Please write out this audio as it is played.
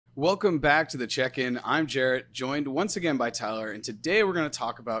Welcome back to the check-in. I'm Jarrett, joined once again by Tyler, and today we're going to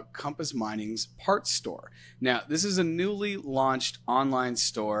talk about Compass Mining's parts store. Now, this is a newly launched online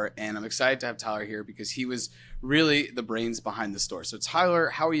store, and I'm excited to have Tyler here because he was really the brains behind the store. So, Tyler,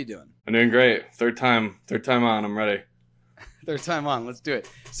 how are you doing? I'm doing great. Third time on. I'm ready. Third time on. Let's do it.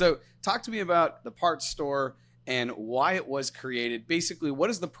 So, talk to me about the parts store and why it was created. Basically, what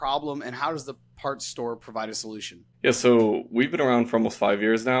is the problem, and how does the parts store provide a solution? Yeah, so we've been around for almost 5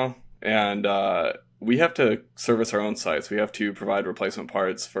 years now, and we have to service our own sites. We have to provide replacement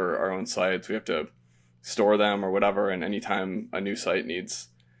parts for our own sites. We have to store them or whatever, and anytime a new site needs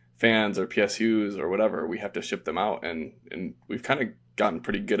fans or PSUs or whatever, we have to ship them out. And we've kind of gotten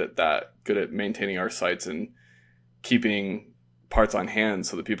pretty good at that, good at maintaining our sites and keeping parts on hand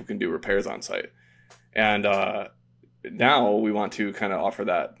so that people can do repairs on site. And now we want to kind of offer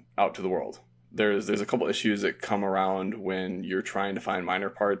that out to the world. There's a couple issues that come around when you're trying to find miner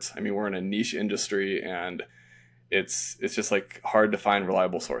parts. I mean, we're in a niche industry, and it's just like hard to find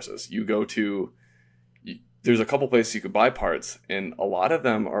reliable sources. There's a couple places you could buy parts, and a lot of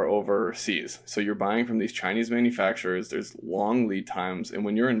them are overseas. So you're buying from these Chinese manufacturers. There's long lead times, and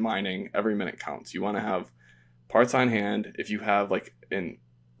when you're in mining, every minute counts. You want to have parts on hand. If you have like an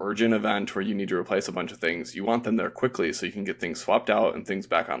urgent event where you need to replace a bunch of things, you want them there quickly so you can get things swapped out and things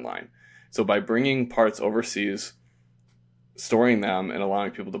back online. So by bringing parts overseas, storing them, and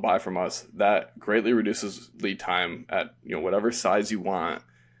allowing people to buy from us, that greatly reduces lead time at whatever size you want.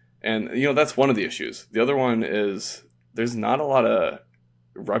 And that's one of the issues. The other one is there's not a lot of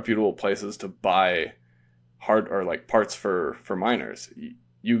reputable places to buy hard or like parts for miners.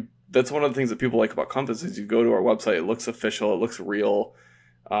 That's one of the things that people like about Compass is you go to our website, it looks official, it looks real.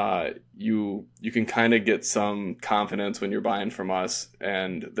 You can kind of get some confidence when you're buying from us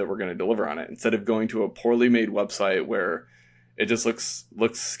and that we're going to deliver on it, instead of going to a poorly made website where it just looks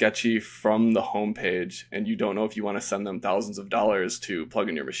sketchy from the homepage and you don't know if you want to send them thousands of dollars to plug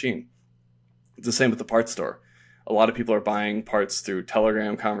in your machine. It's the same with the parts store. A lot of people are buying parts through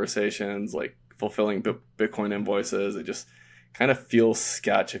Telegram conversations, like fulfilling Bitcoin invoices. It just kind of feels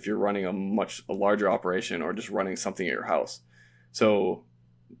sketch if you're running a larger operation or just running something at your house. So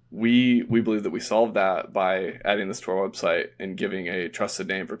we believe that we solved that by adding this to our website and giving a trusted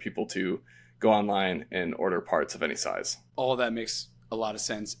name for people to go online and order parts of any size. All of that makes a lot of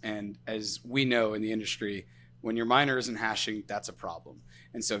sense. And as we know in the industry, when your miner isn't hashing, that's a problem.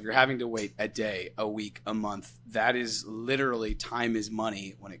 And so if you're having to wait a day, a week, a month, that is literally time is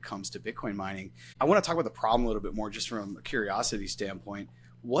money when it comes to Bitcoin mining. I want to talk about the problem a little bit more just from a curiosity standpoint.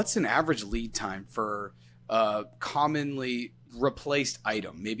 What's an average lead time for a commonly replaced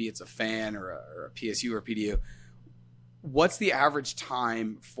item? Maybe it's a fan or a PSU or PDU. What's the average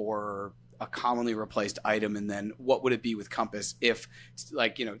time for a commonly replaced item? And then what would it be with Compass if,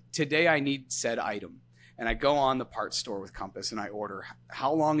 today I need said item and I go on the parts store with Compass and I order?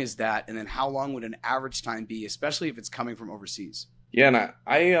 How long is that? And then how long would an average time be, especially if it's coming from overseas? Yeah, and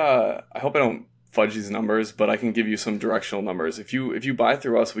I hope I don't fudge these numbers, but I can give you some directional numbers. If you buy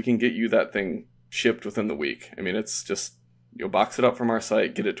through us, we can get you that thing shipped within the week. I mean, it's just, box it up from our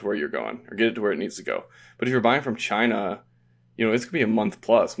site, get it to where you're going, or get it to where it needs to go. But if you're buying from China, it's gonna be a month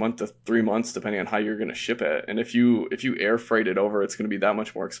to 3 months, depending on how you're gonna ship it. And if you air freight it over, it's gonna be that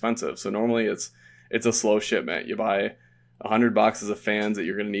much more expensive. So normally it's a slow shipment. You buy 100 boxes of fans that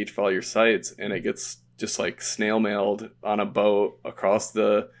you're gonna need for all your sites, and it gets just like snail mailed on a boat across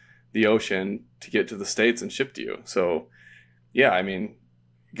the ocean to get to the States and shipped to you. So yeah, I mean,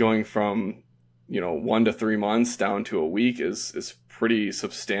 going from 1 to 3 months down to a week is pretty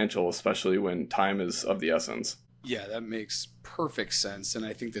substantial, especially when time is of the essence. Yeah, that makes perfect sense. And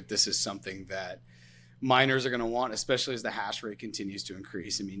I think that this is something that miners are going to want, especially as the hash rate continues to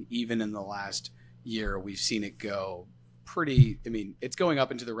increase. I mean, even in the last year, we've seen it go it's going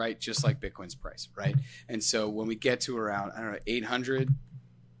up into the right, just like Bitcoin's price, right? And so when we get to around, 800,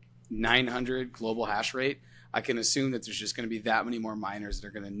 900 global hash rate, I can assume that there's just going to be that many more miners that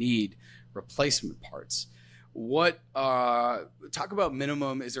are going to need replacement parts. Talk about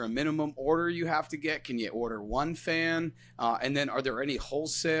minimum. Is there a minimum order you have to get? Can you order one fan? And then are there any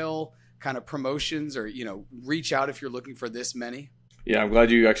wholesale kind of promotions or, reach out if you're looking for this many? Yeah, I'm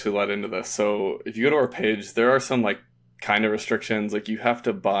glad you actually led into this. So if you go to our page, there are some kind of restrictions. Like you have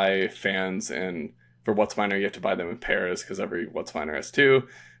to buy fans, and for WhatsMiner, you have to buy them in pairs because every WhatsMiner has two.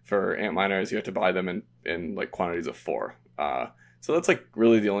 For Antminers, you have to buy them in quantities of 4. So that's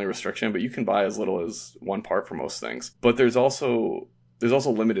really the only restriction, but you can buy as little as one part for most things. But there's also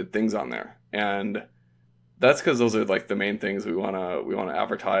limited things on there. And that's because those are the main things we want to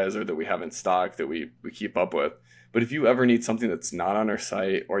advertise or that we have in stock that we keep up with. But if you ever need something that's not on our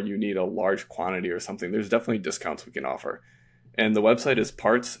site, or you need a large quantity or something, there's definitely discounts we can offer. And the website is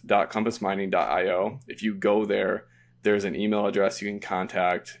parts.compassmining.io. If you go there, there's an email address you can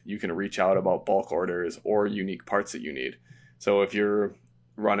contact. You can reach out about bulk orders or unique parts that you need. So if you're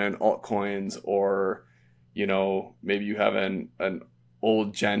running altcoins, or maybe you have an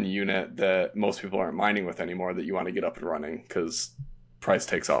old gen unit that most people aren't mining with anymore that you want to get up and running because price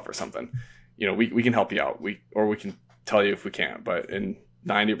takes off or something, we can help you out. We can tell you if we can't, but in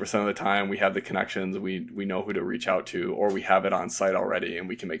 90% of the time we have the connections, we know who to reach out to, or we have it on site already and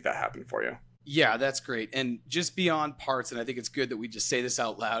we can make that happen for you. Yeah, that's great. And just beyond parts, and I think it's good that we just say this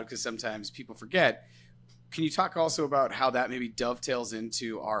out loud because sometimes people forget. Can you talk also about how that maybe dovetails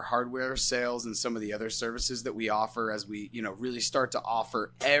into our hardware sales and some of the other services that we offer as we, really start to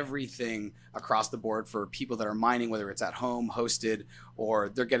offer everything across the board for people that are mining, whether it's at home, hosted, or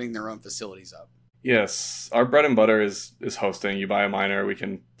they're getting their own facilities up? Yes, our bread and butter is hosting. You buy a miner, we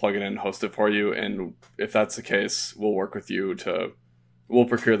can plug it in, host it for you. And if that's the case, we'll work with you we'll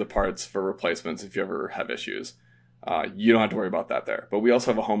procure the parts for replacements if you ever have issues. You don't have to worry about that there. But we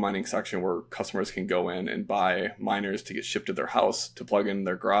also have a home mining section where customers can go in and buy miners to get shipped to their house to plug in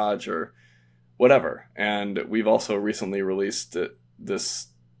their garage or whatever. And we've also recently released this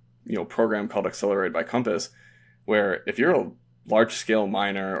program called Accelerate by Compass, where if you're a large scale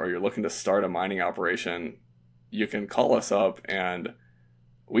miner or you're looking to start a mining operation, you can call us up and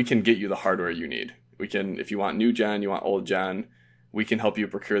we can get you the hardware you need. We can, if you want new gen, you want old gen, we can help you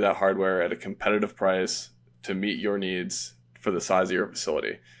procure that hardware at a competitive price to meet your needs for the size of your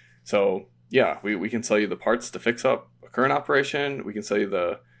facility. So yeah, we can sell you the parts to fix up a current operation. We can sell you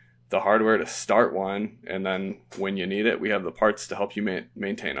the hardware to start one. And then when you need it, we have the parts to help you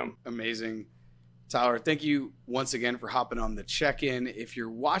maintain them. Amazing. Tyler, thank you once again for hopping on the check-in. If you're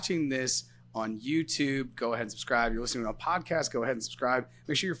watching this on YouTube, go ahead and subscribe. You're listening to a podcast, go ahead and subscribe.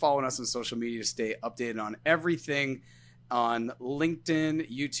 Make sure you're following us on social media to stay updated on everything on LinkedIn,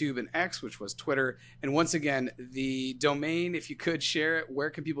 YouTube, and X, which was Twitter. And once again, the domain, if you could share it, where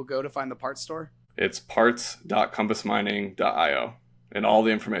can people go to find the parts store? It's parts.compassmining.io, and all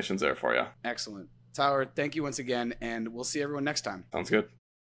the information's there for you. Excellent. Tyler, thank you once again, and we'll see everyone next time. Sounds good.